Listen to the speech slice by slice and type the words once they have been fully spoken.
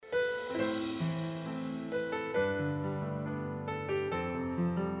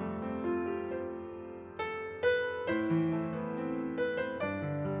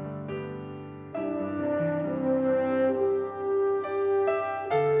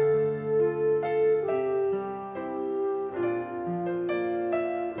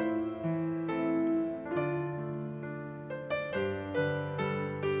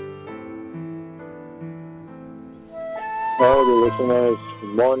all the listeners.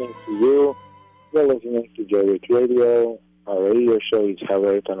 Good morning to you. You're listening to JRoot Radio. Our radio show is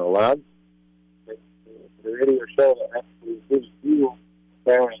Havet and Olad. The radio show that actually gives you,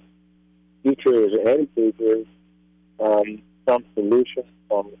 parents, teachers, educators, some solutions,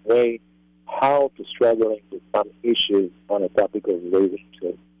 some way how to struggling with some issues on a topic of raising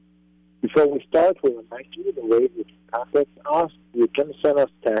children. Before we start, we remind you the way you can contact us. You can send us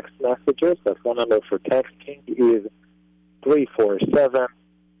text messages. The phone number for texting is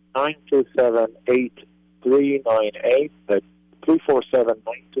 347-927-8398. That's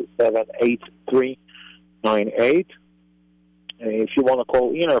 347-927-8398. And if you want to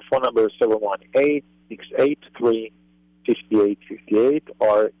call in, our phone number is 718-683-5858.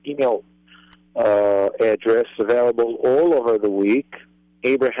 Our email address available all over the week,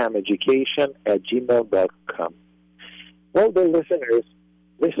 abrahamenducation@gmail.com. Well, dear listeners,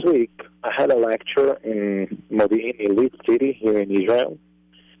 this week I had a lecture in Modi'in Elite City here in Israel,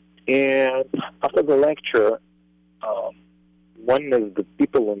 and after the lecture, one of the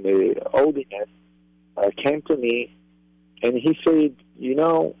people in the audience came to me, and he said,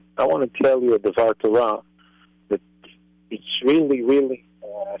 I want to tell you a Devar Torah that it's really, really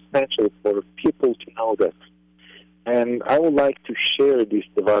essential for people to know that. And I would like to share this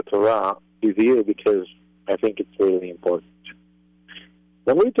Devar Torah with you because I think it's really important.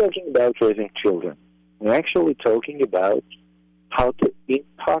 When we're talking about raising children, we're actually talking about how to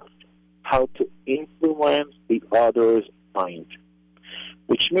impact, how to influence the other's mind.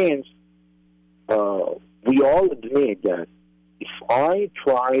 Which means we all admit that if I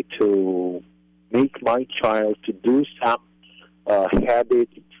try to make my child to do some habit,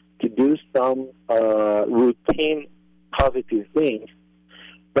 to do some routine positive things,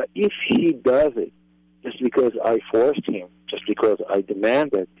 but if he does it just because I forced him, just because I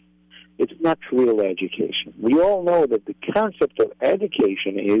demanded, it's not real education. We all know that the concept of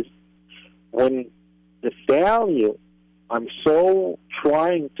education is when the value I'm so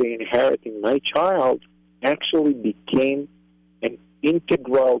trying to inherit in my child actually became an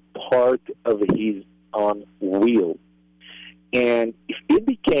integral part of his own will. And if it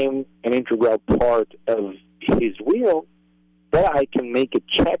became an integral part of his will, then I can make a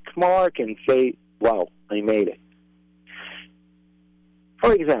check mark and say, wow, I made it.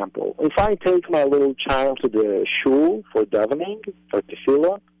 For example, if I take my little child to the shul for davening, for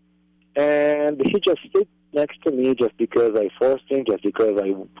tefillah, and he just sits next to me just because I forced him, just because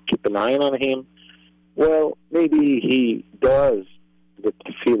I keep an eye on him, well, maybe he does the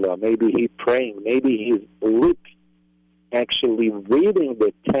tefillah, maybe he's praying, maybe his lips actually reading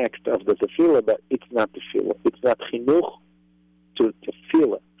the text of the tefillah, but it's not tefillah. It's not chinuch to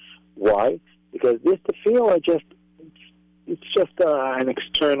tefillah. Why? Because this tefillah it's just an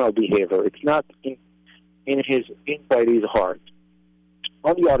external behavior. It's not inside his heart.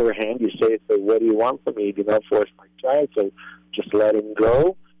 On the other hand, you say, so what do you want from me? Do not force my child, so just let him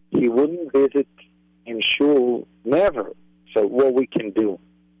go. He wouldn't visit in shul, never. So what we can do?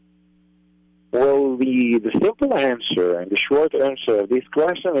 Well, the simple answer and the short answer of this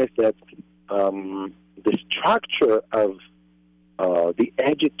question is that the structure of the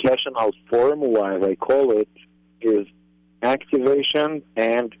educational formula, as I call it, is activation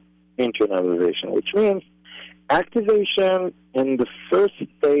and internalization, which means activation in the first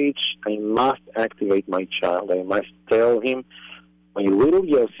stage, I must activate my child. I must tell him, my little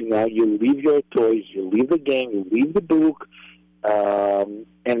Yossi, now you leave your toys, you leave the game, you leave the book,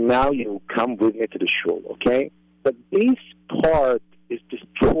 and now you come with me to the shul, okay? But this part is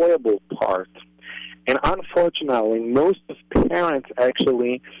destroyable part. And unfortunately, most of parents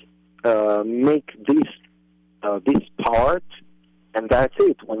actually make this part, and that's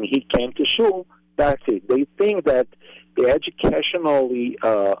it. When he came to shul, that's it. They think that the educational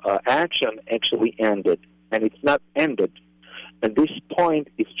action actually ended, and it's not ended. At this point,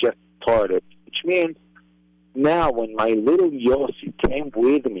 it's just started, which means now when my little Yossi came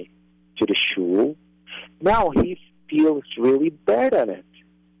with me to the shul, now he feels really bad at it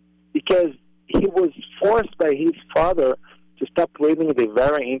because he was forced by his father to stop reading the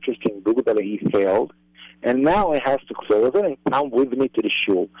very interesting book that he failed, and now he has to close it and come with me to the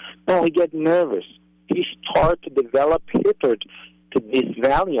shul. Now he gets nervous. He starts to develop hatred to this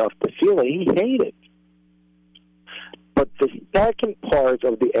value of tefillah. He hated it. But the second part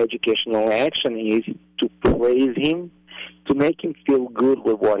of the educational action is to praise him, to make him feel good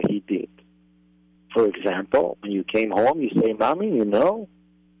with what he did. For example, when you came home, you say, Mommy,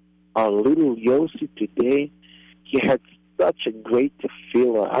 our little Yossi today, he had such a great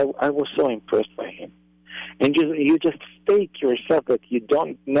tefillah. I was so impressed by him. And you just fake yourself that you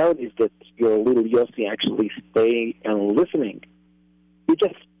don't notice that your little Yossi actually stay and listening. You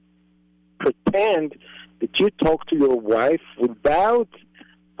just pretend that you talk to your wife without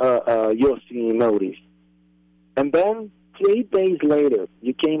Yossi notice. And then 3 days later,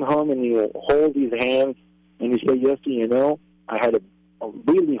 you came home and you hold his hand and you say, Yossi, I had a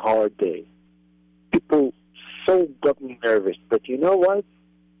really hard day. People so got me nervous. But you know what?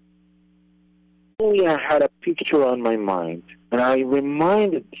 Only I had a picture on my mind. And I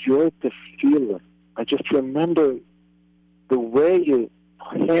reminded your tefillah. I just remember the way you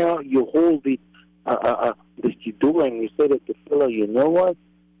hold the siddur and you said at tefillah, you know what?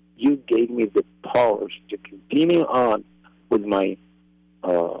 You gave me the powers to continue on with my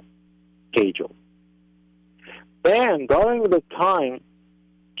schedule. Then, during the time,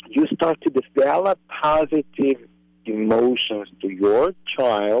 you start to develop positive emotions to your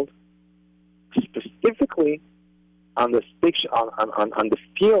child, specifically on the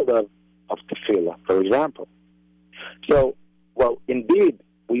field of tefillah, for example. So, indeed,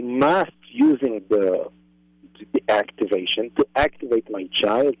 we must using the activation to activate my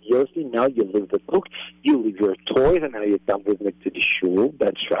child. Yossi, now you leave the book, you leave your toys, and now you come with me to the shul.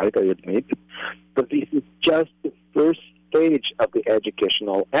 That's right, I admit. But this is just the first stage of the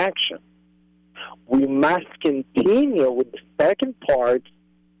educational action. We must continue with the second part,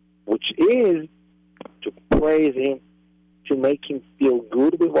 which is to praise him, to make him feel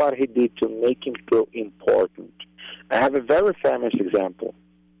good with what he did, to make him feel important. I have a very famous example.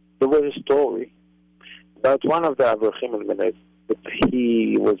 There was a story about one of the Avraham Brazilay Feb.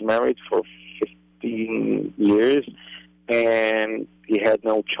 He was married for 15 years and he had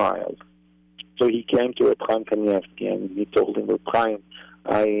no child. So he came to Avraham and he told him, Avraham,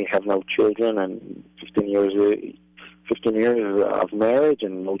 I have no children and 15 years of marriage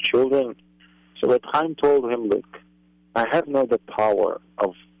and no children. So Avraham told him, look, I have not the power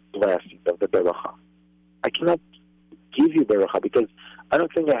of blessing, of the beracha. I cannot give you beracha because I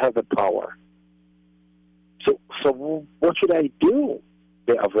don't think I have the power. So what should I do?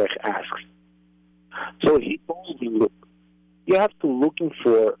 The Avrech asks. So he told him, look, you have to looking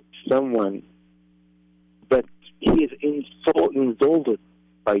for someone that he is insulted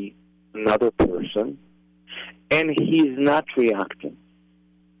by another person and he is not reacting.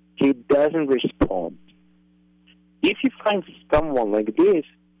 He doesn't respond. If you find someone like this,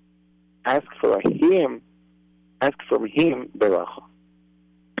 ask from him beracha.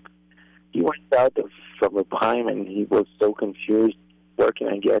 He went out from a time and he was so confused. Where can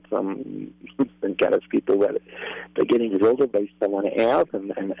I get some kind of people that they're getting resulted by someone else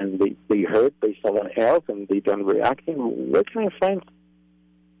and they hurt by someone else and they don't reacting? Where can I find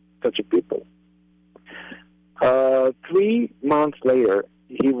such a people? 3 months later,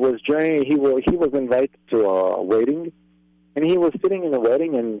 he was invited to a wedding, and he was sitting in a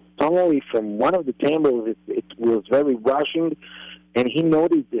wedding, and suddenly from one of the tables it was very rushing, and he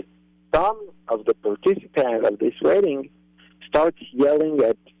noticed that some of the participants of this wedding starts yelling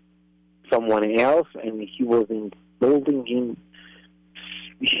at someone else, and he was insulting him,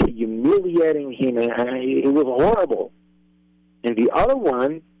 humiliating him, and it was horrible. And the other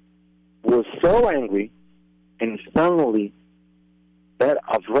one was so angry, and suddenly that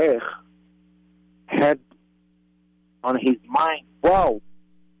Avrech had on his mind, wow,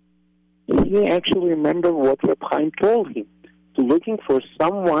 he actually remembered what Reb Chaim told him, to looking for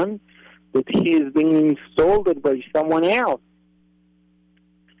someone that he is being insulted by someone else.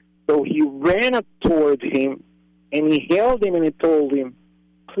 So he ran up towards him, and he held him, and he told him,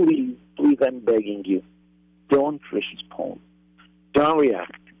 please, I'm begging you, don't respond, don't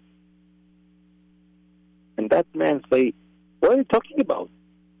react. And that man say, what are you talking about?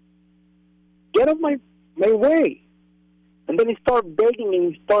 Get out of my way. And then he started begging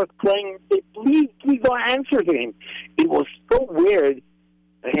and he started crying and say, please don't answer to him. It was so weird.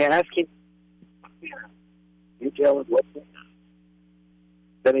 And he asked him, you tell us what's going on.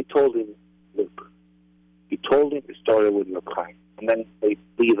 Then he told him, look, he told him the story with your crying. And then he said,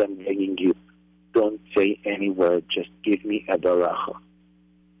 please, I'm begging you, don't say any word, just give me a baracha.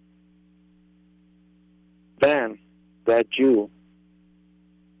 Then that Jew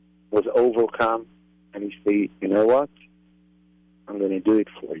was overcome, and he said, you know what? I'm going to do it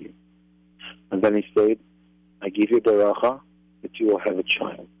for you. And then he said, I give you baracha that you will have a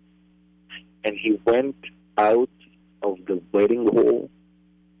child. And he went out of the wedding hall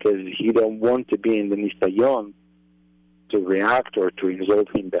because he don't want to be in the nisayon to react or to insult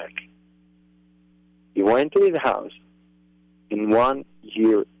him back. He went to his house, and 1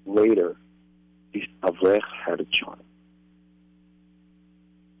 year later, this Avrech had a child.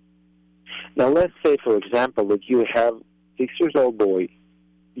 Now, let's say, for example, that you have 6-year-old boy,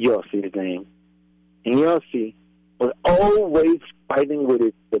 Yossi, his name, and Yossi was always fighting with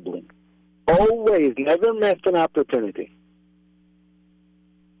his sibling. Always, never missed an opportunity.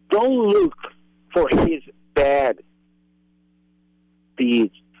 Don't look for his bad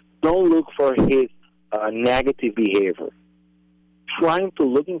deeds. Don't look for his negative behavior.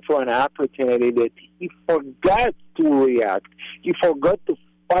 Looking for an opportunity that he forgot to react. He forgot to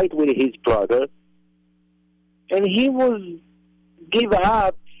fight with his brother, and he was give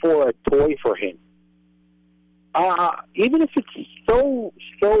up for a toy for him. Even if it's so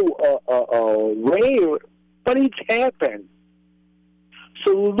rare, but it's happened.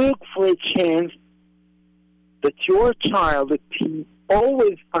 So look for a chance that your child, that he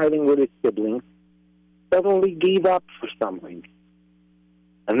always fighting with his siblings, suddenly gave up for something.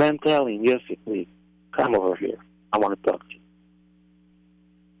 And then tell him, Yossi, please, come over here. I want to talk to you.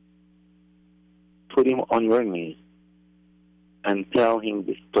 Put him on your knees and tell him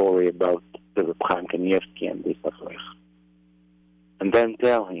the story about the Reb Chaim Kanievsky and this Avraham. And then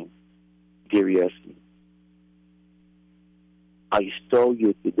tell him, dear Yossi, I saw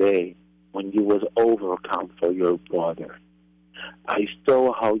you today when you was overcome for your brother. I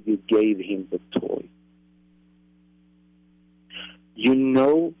saw how you gave him the toy. You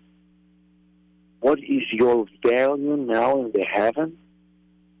know what is your value now in the heaven?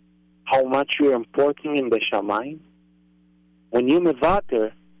 How much you're important in the Shamayim? When you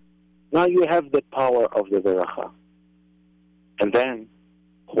mevater, now you have the power of the Beracha. And then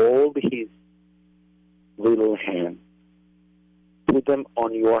hold his little hand, put them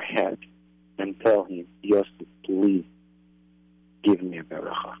on your head, and tell him, Yossi, please give me a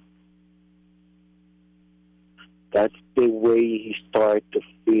Beracha. That's the way he started to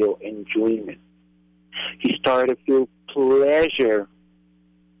feel enjoyment. He started to feel pleasure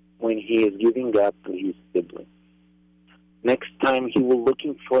when he is giving up to his siblings. Next time he will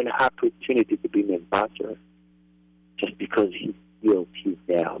looking for an opportunity to be mevater just because he feels his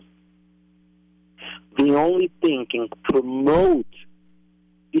value. The only thing can promote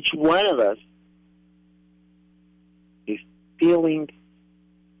each one of us is feeling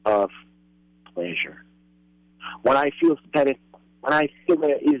of pleasure. When I feel satisfied, when I feel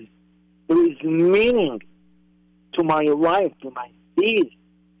there is meaning to my life, to my deeds,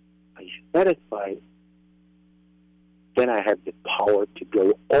 I'm satisfied, then I have the power to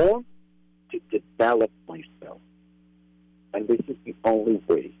go on to develop myself. And this is the only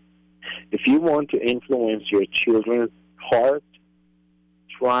way. If you want to influence your children's heart,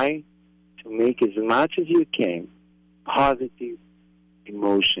 try to make as much as you can positive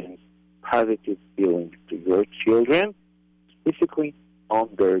emotions, positive feelings to your children, specifically on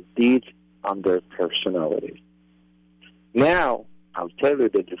their deeds, on their personalities. Now, I'll tell you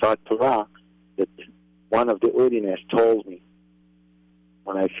the Dvar Torah that one of the Udines told me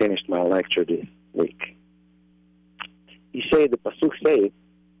when I finished my lecture this week. He said, the Pasuk says,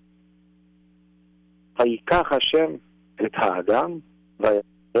 Vayikach Hashem et ha'adam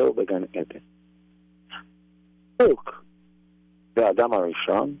vayaseu began eden. Took the Adam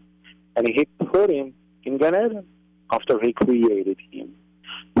Arishon and he put him in Gan Eden after he created him.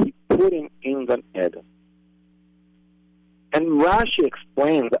 He put him in Gan Eden. And Rashi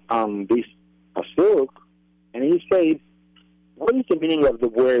explained on this pasuk, and he says, what is the meaning of the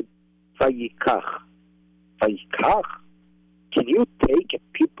word Vayikach? Vayikach? Can you take a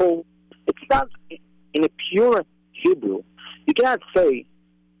people? It's not in a pure Hebrew. You cannot say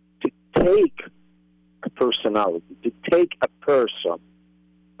to take a personality, to take a person.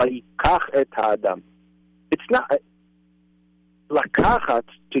 Vayikach et ha'adam. It's not lakachat,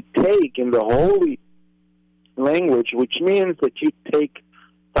 to take in the holy language, which means that you take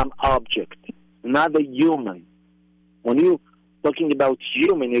some object, not a human. When you're talking about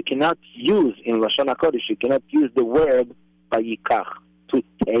human, you cannot use, in Lashon HaKodesh, you cannot use the word vayikach, to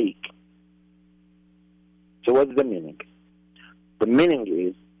take. So what's the meaning? The meaning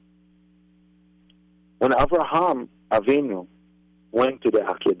is, when Avraham Avinu went to the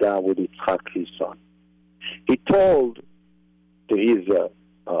Akedah with Yitzchak, his son, he told to his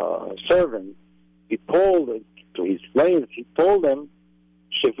servants, he told to his slaves, he told them,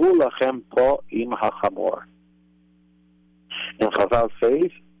 Shevu lachem po im hachamor. And Chazal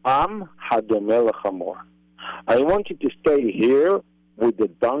says, Am hadomeh lachamor. I want you to stay here with the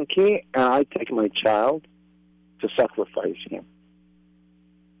donkey, and I take my child to sacrifice him.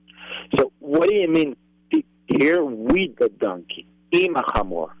 So what do you mean here with the donkey? Im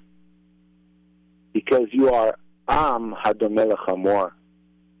hachamor. Because you are Am hadomeh lachamor.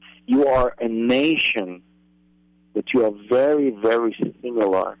 You are a nation that you are very, very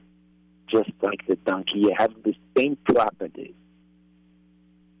similar just like the donkey. You have the same properties.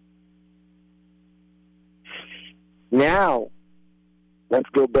 Now, let's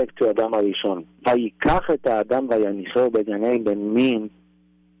go back to Adam Arishon. Vayikach et ha'adam vayanicho b'gan Eden means,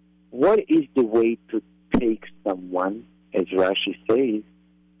 what is the way to take someone, as Rashi says,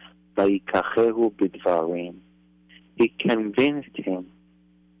 vayikachehu b'dvarim. He convinced him,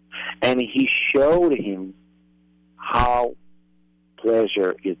 and he showed him how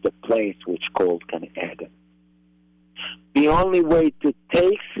pleasure is the place which called Gan Eden. The only way to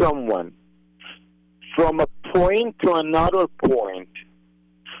take someone from a point to another point,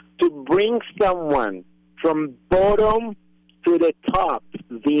 to bring someone from bottom to the top,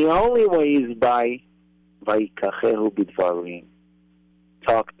 the only way is by Vayikachehu b'dvarim.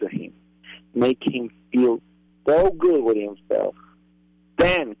 Talk to him. Make him feel so good with himself.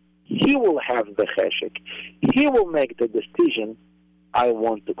 Then he will have the cheshek. He will make the decision, I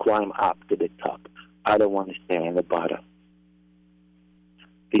want to climb up to the top. I don't want to stay in the bottom.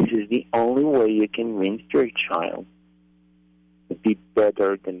 This is the only way you can convince your child to be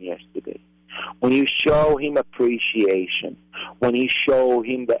better than yesterday. When you show him appreciation, when you show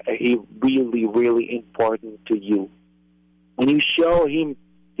him that he's really, really important to you, when you show him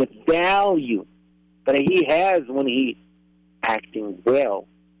the value that he has when he's acting well,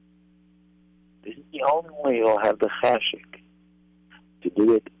 this is the only way he'll have the cheshek to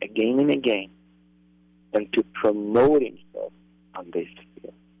do it again and again and to promote himself on this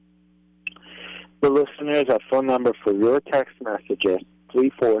field. The listeners, our phone number for your text messages,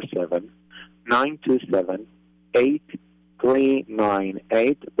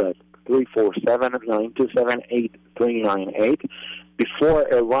 347-927-8398. That's 347-927-8398. Before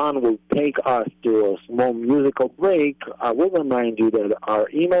Iran will take us to a small musical break, I will remind you that our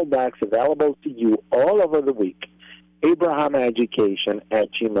email box available to you all over the week.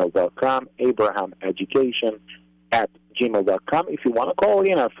 AbrahamEducation@gmail.com. AbrahamEducation@gmail.com. If you want to call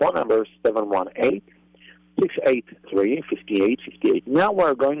in, our phone number is 718-683-5858. Now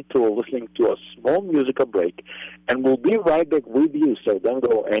we're going to listening to a small musical break, and we'll be right back with you, so don't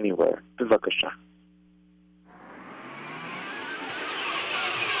go anywhere. Bevakasha.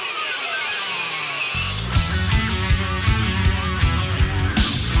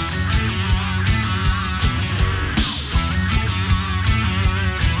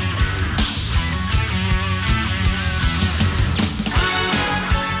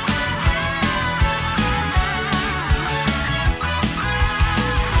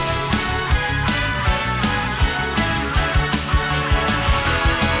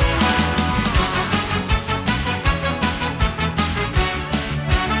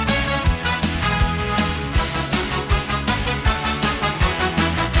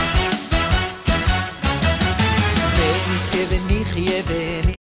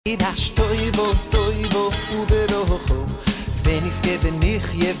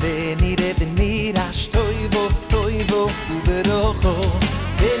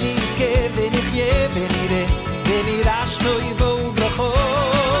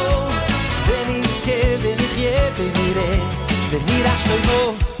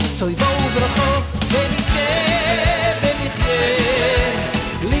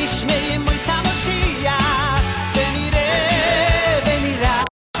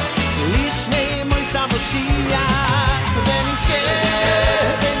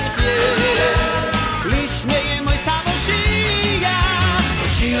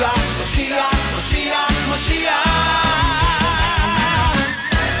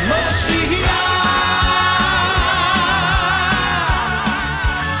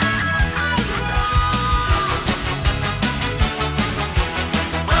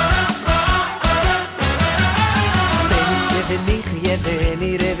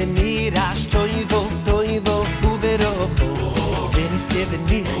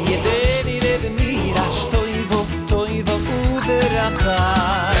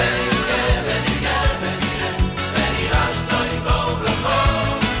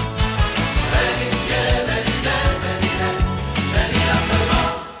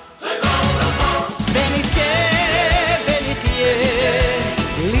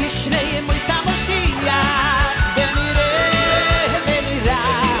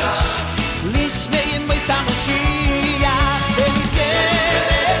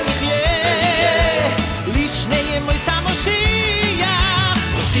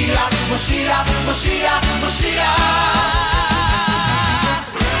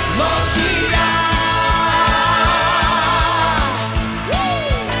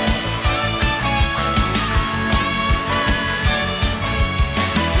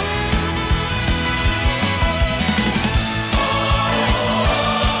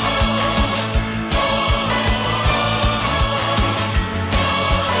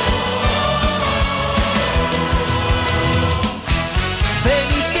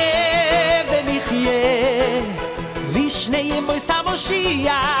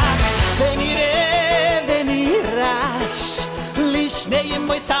 המושיח ונראה ונירש לשני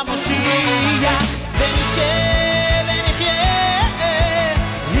ימויס המושיח ונזכה ונחיה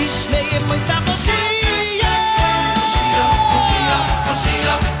לשני ימויס המושיח מושיח,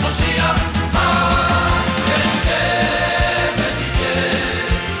 מושיח, מושיח ונזכה ונחיה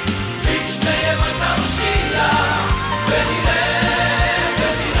לשני ימויס המושיח ונראה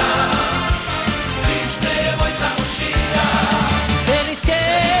ונירש לשני ימויס המושיח ונזכה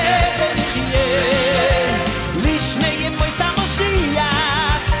ונחיה לשני ימויס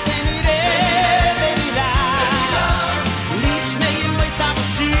המושיח ונראה ונירש לשני ימויס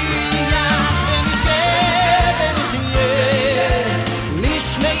המושיח ונזכה ונחיה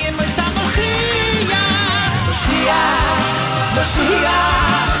לשני ימויס המושיח מושיח,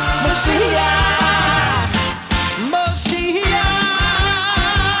 מושיח, מושיח מושיח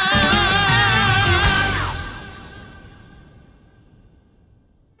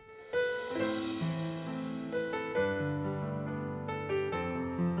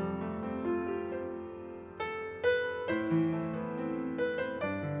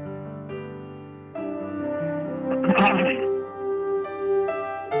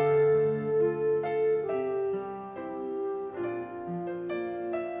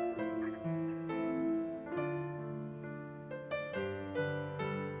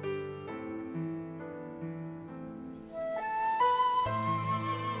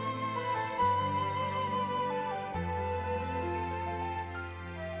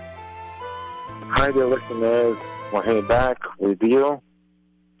Hi there, listeners. We're here back with you.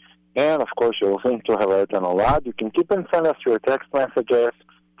 And, of course, you're listening to Havat and Olad. You can keep and send us your text messages,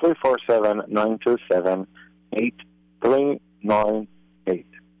 347-927-8398.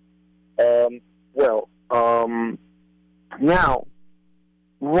 Now,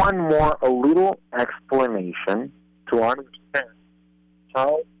 one more, a little explanation to understand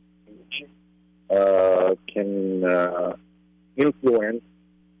how can influence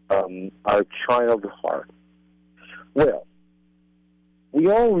our child's heart. Well, we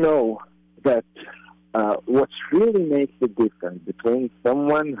all know that what's really makes the difference between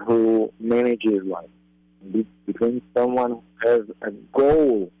someone who manages life, between someone who has a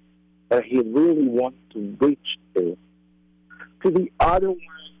goal that he really wants to reach to the other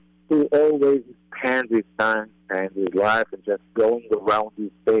one who always spends his time and his life and just going around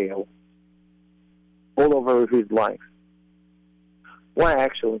his tail all over his life. What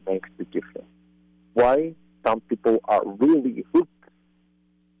actually makes the difference? Why some people are really hooked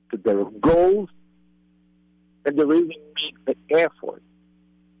to their goals and they really make the effort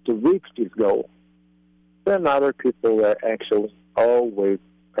to reach this goal, then other people are actually always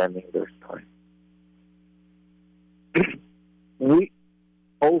spending their time. We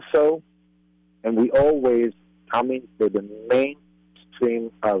also, and we always come into the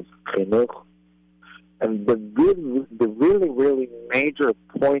mainstream of chinuch, and the really major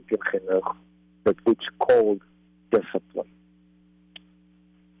point in chinuch that it's called discipline.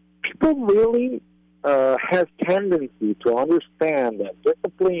 People really have tendency to understand that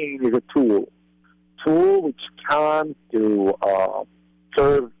discipline is a tool which comes to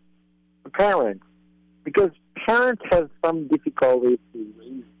serve the parents, because parents have some difficulty to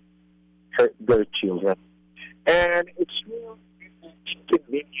raise their children, and it's really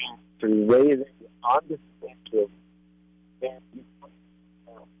inconvenient to raise undisciplined children. And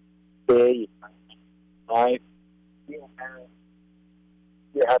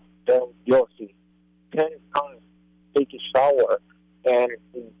you have to tell Yossi 10 times take a shower, and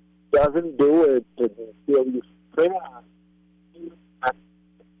he doesn't do it until you scream at him.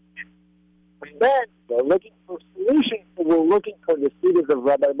 And then we're looking for solutions. We're looking for the students of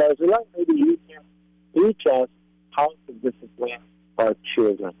Rabbi Brazilay. Maybe he can teach us how to discipline our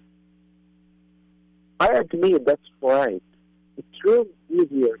children. I admit that's right. It's really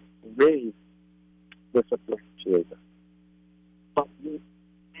easier to raise disciplined children. But we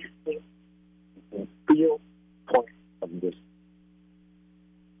think the real point of this.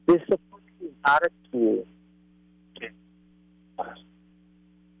 Discipline is not a tool to us.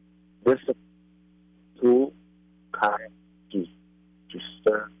 Discipline tool kind to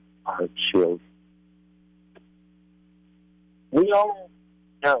serve our children. We all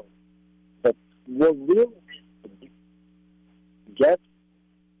know that what really needs to be get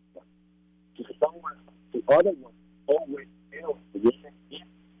to someone, the other one always feels the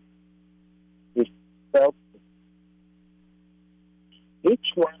is self. Each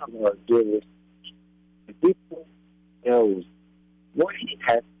one of our dearest people knows what he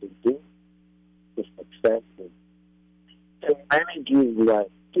has to do to successful, to manage his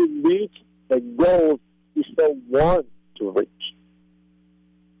life, to reach the goals he so wants to reach.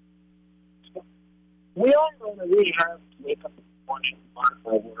 We all know that we have to wake up in the morning 1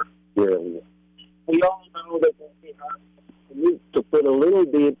 hour earlier. We all know that we have to put a little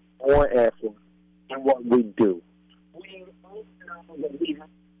bit more effort in what we do. We all know that we have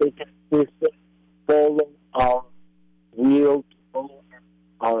to take a system, follow our will, follow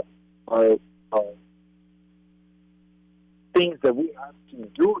our things that we have to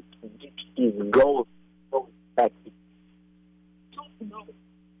do to reach these goals so effectively. We don't know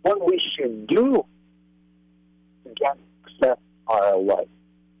what we should do to get success in our life.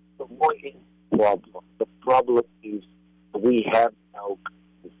 So what is the problem? The problem is we have no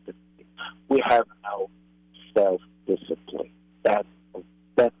consistency. We have no self-discipline. That's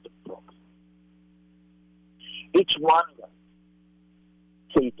the problem. Each one of us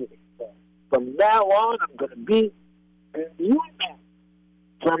say to himself, from now on, I'm going to be a new man.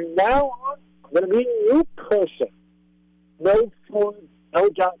 From now on, I'm going to be a new person. No food, no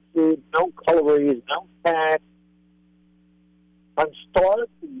junk food, no calories, no fat. I'm starting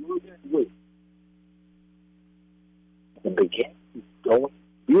to lose weight. And begin going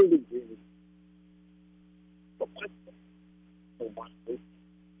really, really. But one week,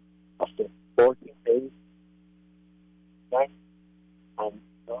 after 14 days, right? I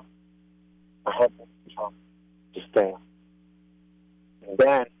have no time to stay. And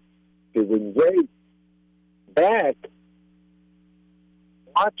then it was very bad,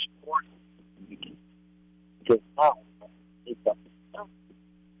 much more because now it's up to now.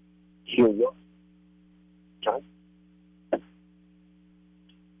 Here you are. Okay?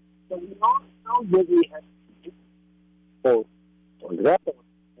 So we all know what we have to do. For example,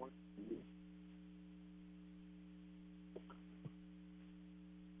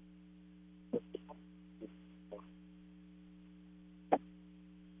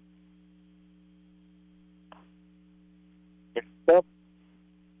 stuff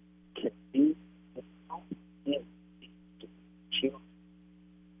can be easy to achieve.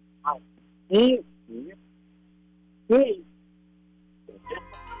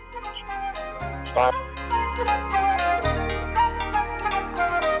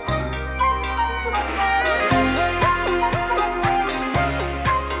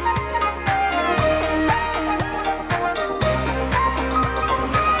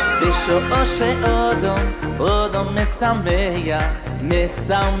 בשעה שאודום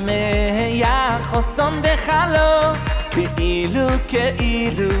משמח, חוסון וחלום, כאילו,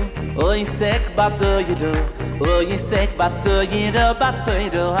 אוי סק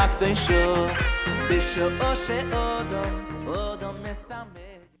בתוירו הקדושו, בשעה שאודום משמח.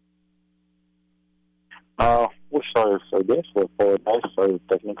 We're sorry for this. We apologize for the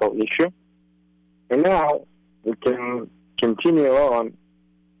technical issue. And now we can continue on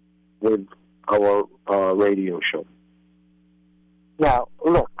with our radio show. Now,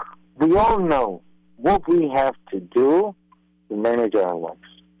 look, we all know what we have to do to manage our lives.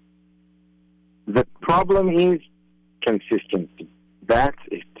 The problem is consistency. That's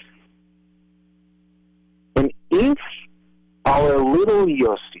it. And if our little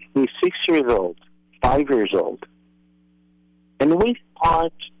Yossi, he's 6 years old, 5 years old, and we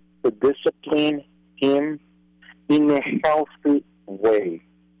start to discipline him in a healthy way.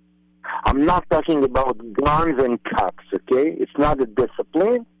 I'm not talking about guns and cups, okay? It's not a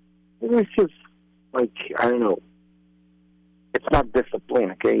discipline. It's just like, I don't know. It's not discipline,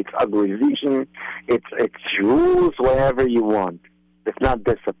 okay? It's aggravation. It's rules, whatever you want. It's not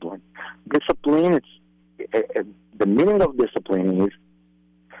discipline. Discipline, the meaning of discipline is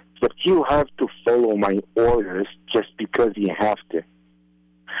that you have to follow my orders just because you have to.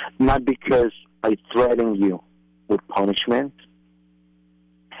 Not because I threaten you with punishment.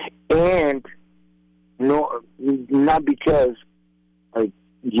 And not because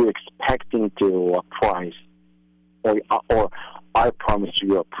you're expecting to a prize or I promise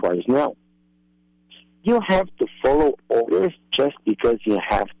you a prize. No. You have to follow orders just because you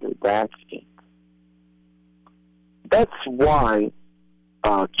have to. That's it. That's why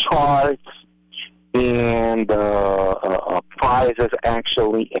charts and prizes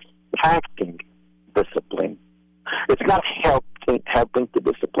actually affecting discipline. It's not helping the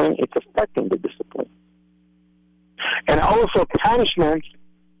discipline, it's affecting the discipline. And also punishments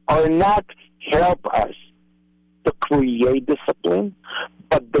are not help us to create discipline,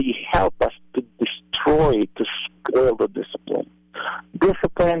 but they help us to destroy, to spoil the discipline.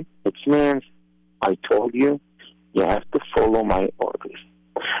 Discipline, it means, I told you, you have to follow my orders.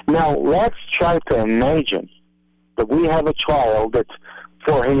 Now, let's try to imagine that we have a child that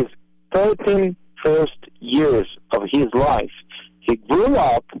for his 13 first years of his life, he grew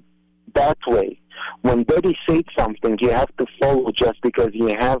up that way. When daddy said something, you have to follow just because you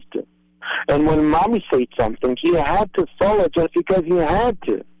have to. And when mommy said something, he had to follow just because he had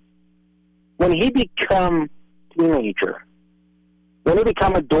to. When he become teenager, when he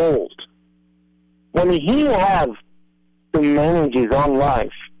become adult, when he have to manage his own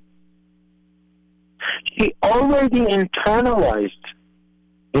life, he already internalized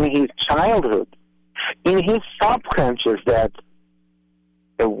in his childhood, in his subconscious, that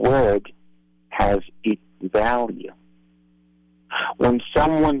a word has its value. When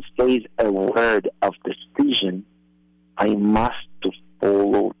someone says a word of decision, I must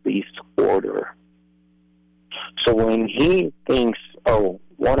follow this order. So when he thinks, oh,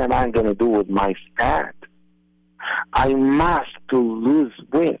 what am I going to do with my fat? I must to lose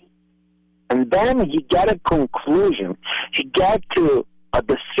weight. And then he got a conclusion. He got to a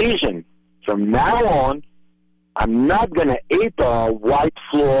decision. From now on, I'm not going to eat white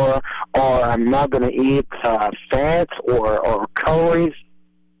flour, or I'm not going to eat fats or calories.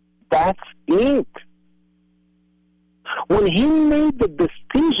 That's it. When he made the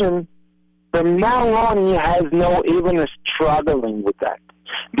decision, from now on he has no even a struggling with that,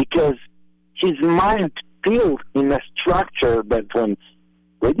 because his mind built in a structure that when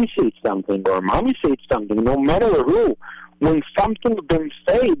Daddy said something or Mommy said something, no matter who, when something's been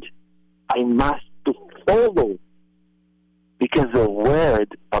said, I must to follow, because the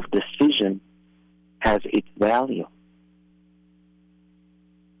word of decision has its value.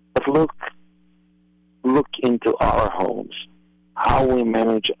 But look into our homes, how we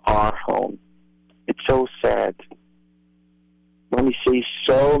manage our home. It's so sad. When we see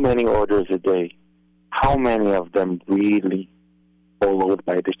so many orders a day, how many of them really followed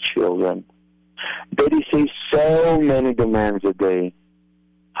by the children? Daddy says so many demands a day.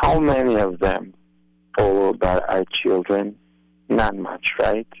 How many of them followed by our children? Not much,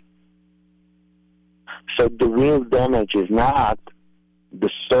 right? So the real damage is not the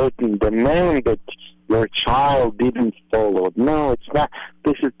certain demand that your child didn't follow. No, it's not.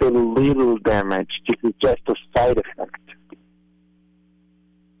 This is the little damage. This is just a side effect.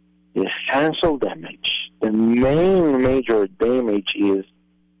 The essential damage, the main major damage, is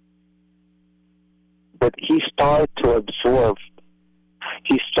that he started to absorb,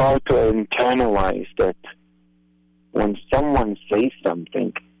 he started to internalize that when someone says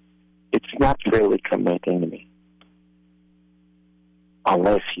something, it's not really committing me.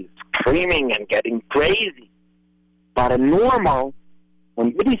 Unless he's screaming and getting crazy. But a normal,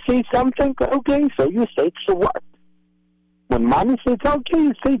 when Daddy says something, okay, so you say, so what? When Mommy says, okay,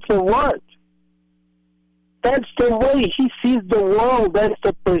 you say, so what? That's the way he sees the world. That's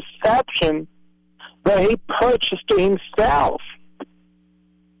the perception that he purchased to himself.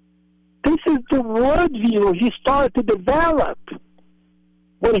 This is the worldview he started to develop.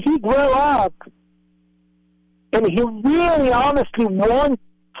 When he grew up, and he really honestly wants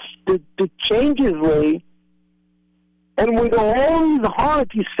to change his way, and with all his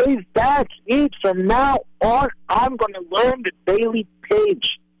heart he says, that's it, from now on I'm going to learn the daily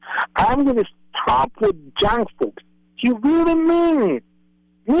page. I'm going to stop with junk food. He really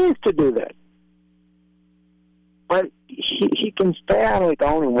means to do that. But he can stay on it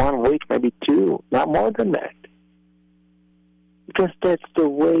only 1 week, maybe 2, not more than that. Because that's the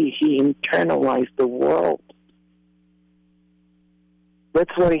way he internalized the world.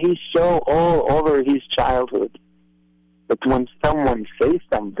 That's what he saw all over his childhood. That when someone says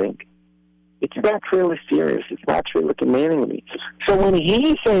something, it's not really serious. It's not really committing me. So when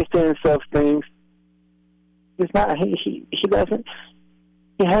he says to himself things, it's not. He doesn't.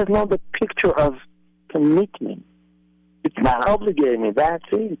 He has no the picture of commitment. It's not obligating me. That's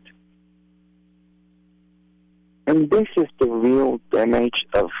it. And this is the real damage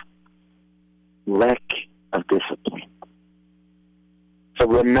of lack of discipline. So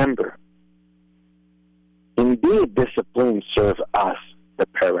remember, indeed, discipline serves us, the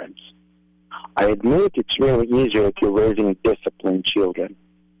parents. I admit it's really easier if you're raising disciplined children,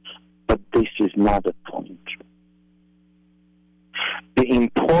 but this is not the point. The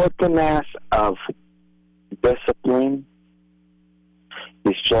importance of discipline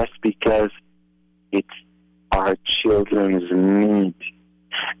is just because it's our children's need,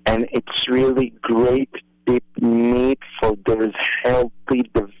 and it's really great deep need for their healthy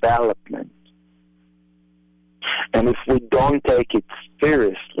development. And if we don't take it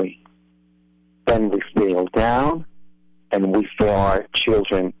seriously, then we fail down and we fail our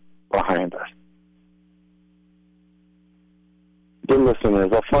children behind us. Dear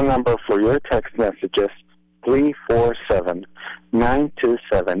listeners, our phone number for your text messages,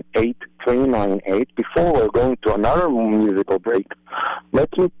 347-927-8398. Before we're going to another musical break,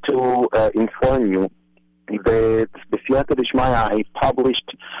 let me to inform you that B'siyata Dishmaya, I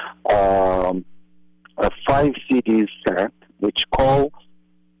published a 5 CDs set, which call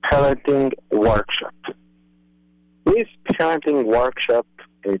Parenting Workshop. This Parenting Workshop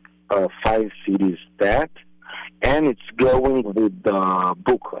is a 5 CDs set, and it's going with the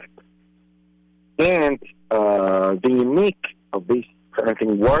booklet. And the unique of this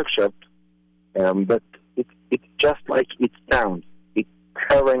Parenting Workshop, but it's just like it sounds. It's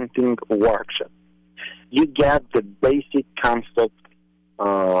Parenting Workshop. You get the basic concept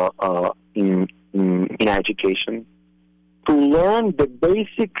in education. To learn the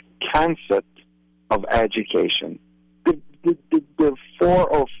basic concept of education, the 4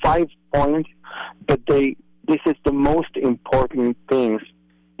 or 5 points that this is the most important things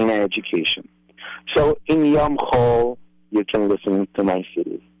in education. So in Yom Chol, you can listen to my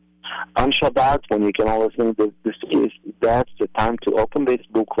CDs. On Shabbat, when you can listen to the CDs, that's the time to open this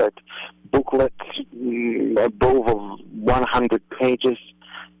booklet. Booklet above of 100 pages.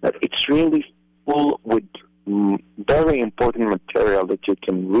 It's really full with very important material that you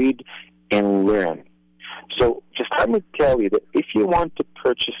can read and learn. So just let me tell you that if you want to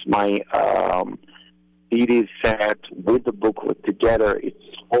purchase my CD set with the booklet together, it's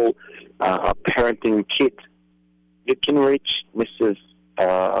whole parenting kit, you can reach Mrs.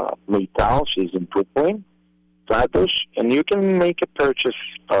 Meital. She's in Brooklyn, Flatbush, and you can make a purchase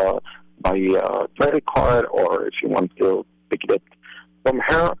by credit card, or if you want to pick it up from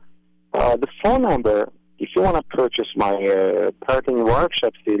her. The phone number, if you want to purchase my Parenting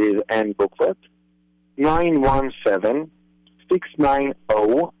Workshop CDs and booklet,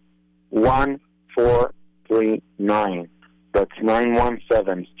 917-690-1439. That's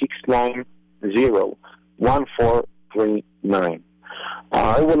 917-690-1439.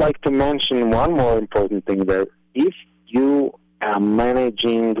 I would like to mention one more important thing there. If you are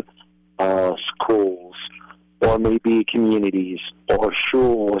managing schools, or maybe communities, or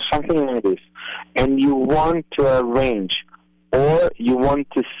shul, or something like this, and you want to arrange, or you want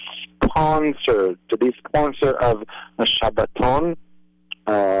to be sponsor of a Shabbaton,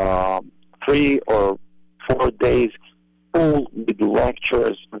 3 or 4 days, full with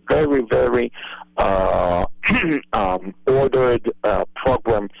lectures, very, very ordered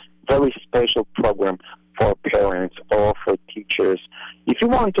program, very special program for parents or for teachers. If you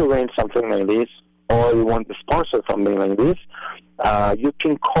want to arrange something like this, or you want to sponsor something like this, you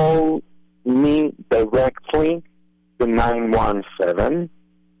can call me directly to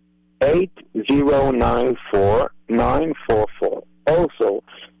 917-8094-944. Also,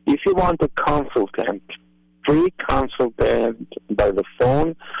 if you want a consultant, free consultant by the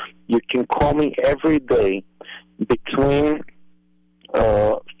phone, you can call me every day between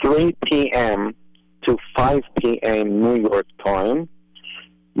 3 p.m. to 5 p.m. New York time.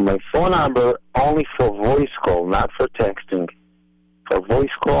 My phone number only for voice call, not for texting. For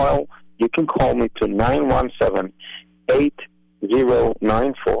voice call, you can call me to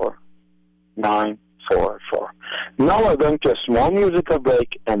 917-8094-944. Now we're going to a small musical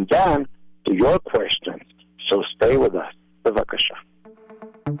break and then to your questions. So stay with us. Bevakasha.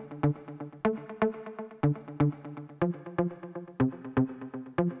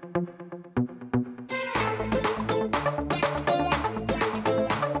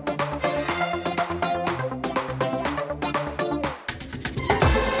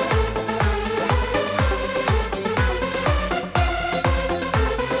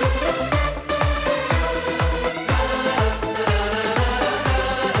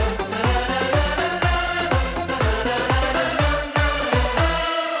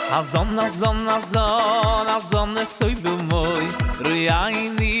 Azon soy du moy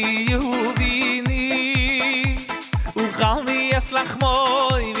Ruyayni Yehudini Uchalni eslach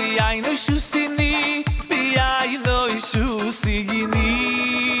moy V'yaynu shusini V'yaynu shusini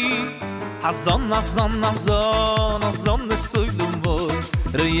Azon soy du moy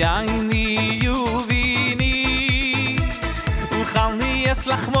Ruyayni Yehudini Uchalni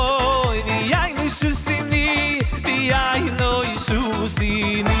eslach moy V'yaynu shusini V'yaynu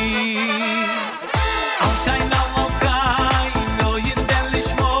shusini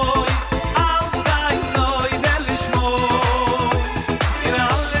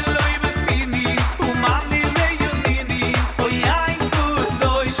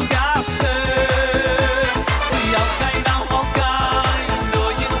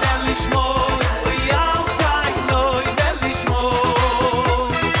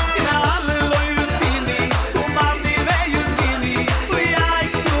Ay,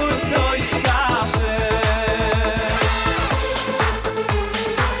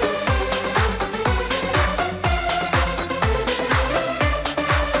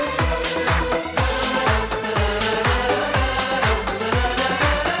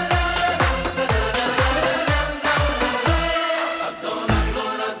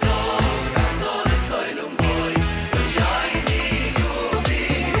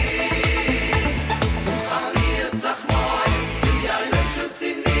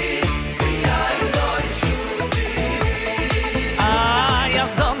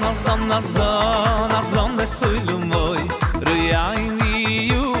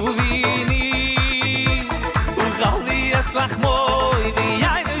 lachmoy vi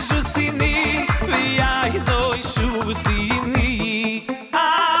ay no shusini vi ay no shusini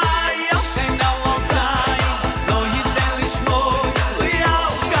ay okay now okay no yidelish mo vi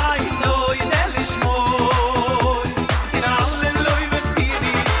okay no yidelish mo in alleluy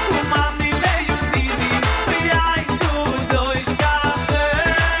vefini umami leyudini vi ay tu dois kase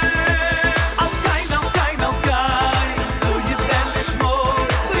okay now okay now okay no yidelish mo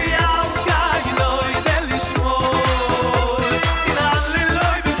vi okay no yidelish mo in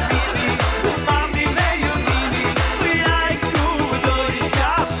alleluy vefini umami leyudini vi ay tu dois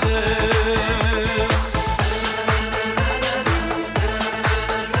kase ay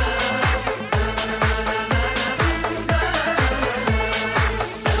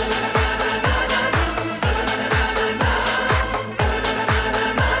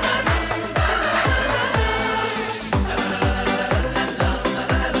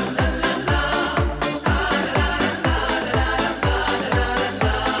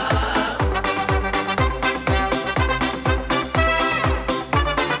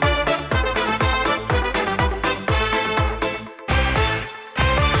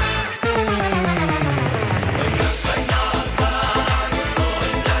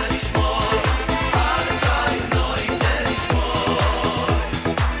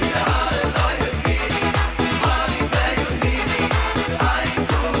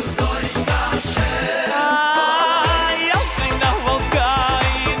okay now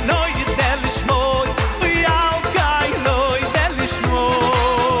okay no yidelish mo vi okay no yidelish mo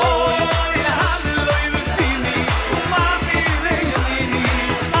in alleluy vefini umami leyudini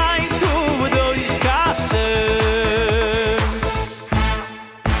ay tu dois kase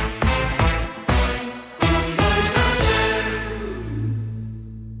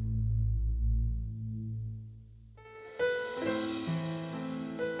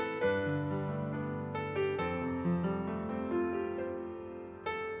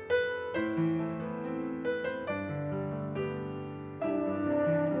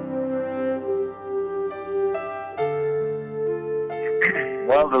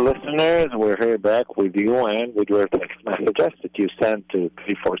Well, the listeners, we're here back with you and with your text messages that you sent to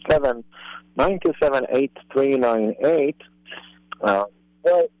 347-927-8398. Well,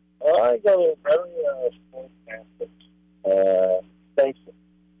 I got a very small message. Thanks.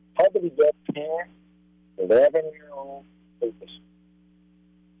 How did we get here? 11-year-old babies.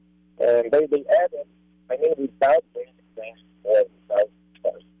 And they added, I mean, without anything or without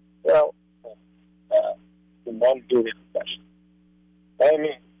stars. Well, we won't do this question. I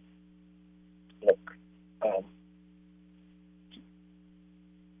mean, look,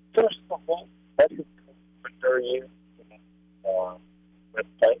 first of all, let me compare you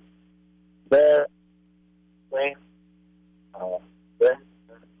website. There, when there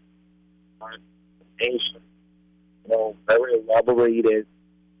are nation, very elaborated,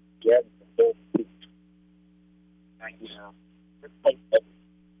 get the whole picture. And, like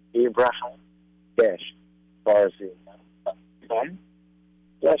Avraham Brazilay Feb.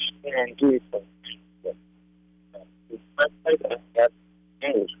 And do it for website and get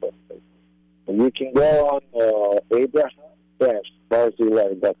English website. You can go on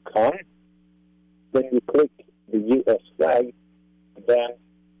Avraham-Brazilay.com. Then you click the US flag, and then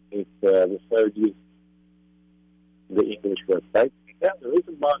it refers you to the English website. And then there is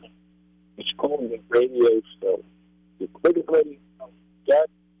a button which calls the radio show. You click the radio show, get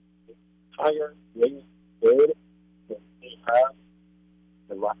the entire radio show that we have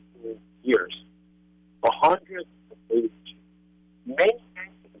the last 2 years. 182. Many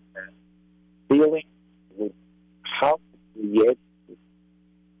things dealing with how to create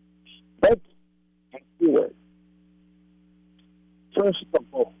but in 2 words. First of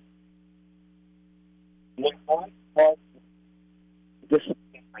all, when I have to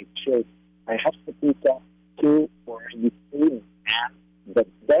discipline my children, I have to pick up 2 or maybe 3 and but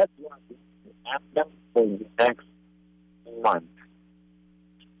that's what I ask them for the next month.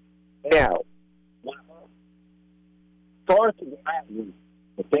 Now, when I start to imagine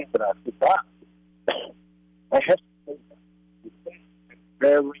the things that I pick up, I have to take them. The things are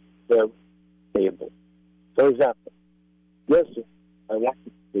very, very stable. For example, Yossi, I want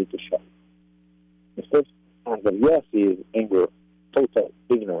you to take a shot. The first response of Yossi is anger, total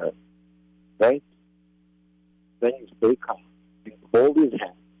ignorance, right? Then you stay calm and hold his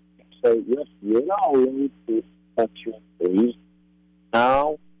hand and say, yes, you're not willing to touch your face.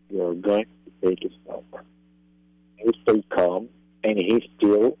 Now you're going to take a stop. You stay calm and he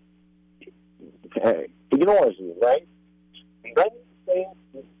still ignores you, right? And then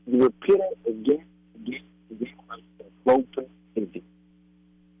you repeat it again, like open ending.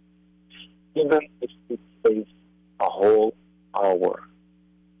 Even if it stays a whole hour.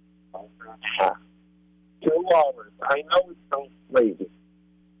 Hour and a half. 2 hours. I know it sounds crazy.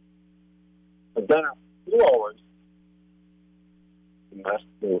 But then after 2 hours, you must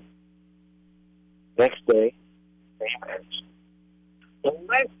move. Next day, same action. The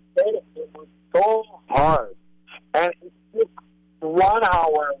next day, it was so hard. And it took 1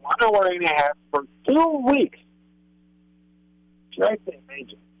 hour, 1 hour and a half for 2 weeks. Try to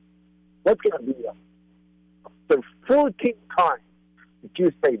imagine. What's going to be after 14 times that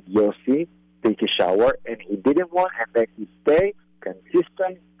you said, Yossi, take a shower, and he didn't want, and then he stayed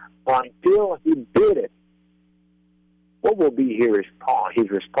consistent until he did it. What will be his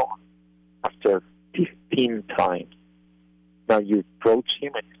response after 15 times? Now you approach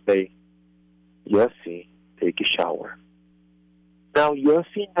him and say, Yossi, take a shower. Now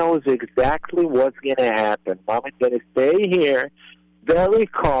Yossi knows exactly what's going to happen. Mom is going to stay here, very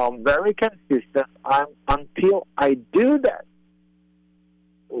calm, very consistent, until I do that.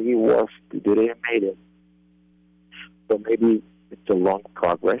 He worked, he did it, and made it. So maybe it's a long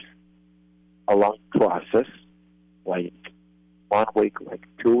progress, a long process, like 1 week, like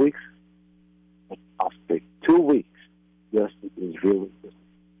 2 weeks. And after 2 weeks, yes, it is really good.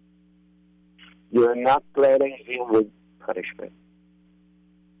 You're not threatening him with punishment.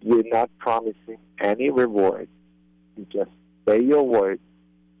 You're not promising any reward. You just say your word.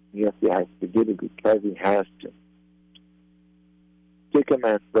 Yes, he has to do it because he has to. Two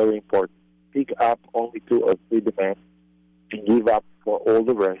commands, very important. Pick up only 2 or 3 demands and give up for all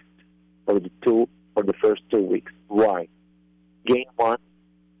the rest for the first 2 weeks. Why? Gain 1,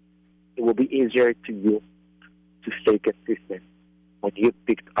 it will be easier to you to stay consistent when you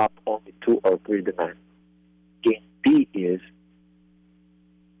picked up only 2 or 3 demands. Gain B is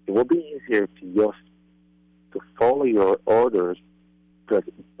it will be easier to you to follow your orders because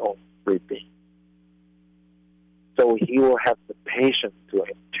it's all 3 things. So he will have the patience to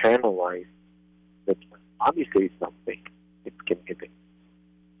internalize that when mommy says something, it's committing.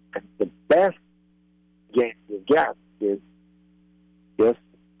 And the best gain you get is just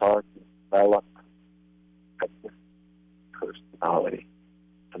start to develop a personality.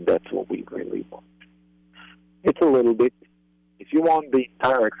 And that's what we really want. It's a little bit. If you want the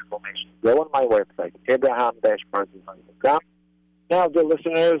entire explanation, go on my website, Avraham-Brazilay.com. Now, the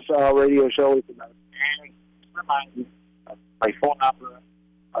listeners, radio show is about remind you my phone number.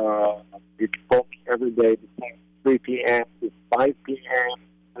 You can call me every day between 3 p.m. to 5 p.m.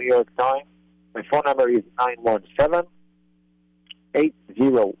 New York time. My phone number is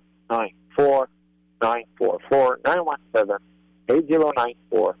 917-8094-944.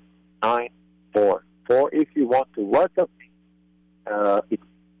 917-8094-944. If you want to WhatsApp me, it's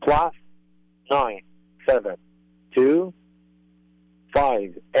plus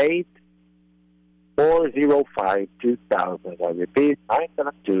 972-58 405-2000. I repeat,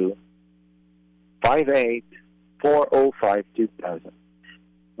 972-58-405-2000.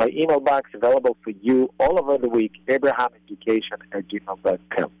 My email box available for you all over the week,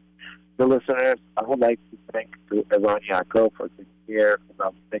 abrahameducation@gmail.com. The listeners, I would like to thank to Eran Yaakov for taking care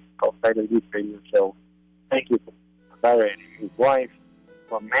about the technical side of this radio show. Thank you to Sarah and his wife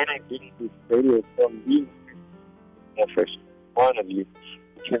for managing this radio show. First one of you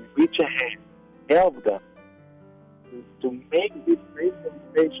can reach a hand, help them to make this radio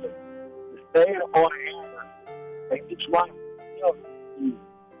station to stay on air. And each one, you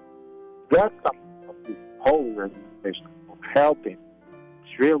got some of this whole radio station of helping.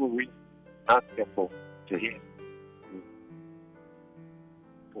 It's really not simple to him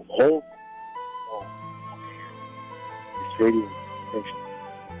to hold this radio station.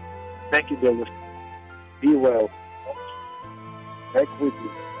 Thank you, dear listeners. Be well. Back with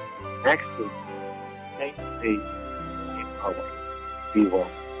you next week. Same day, same hour. Be well.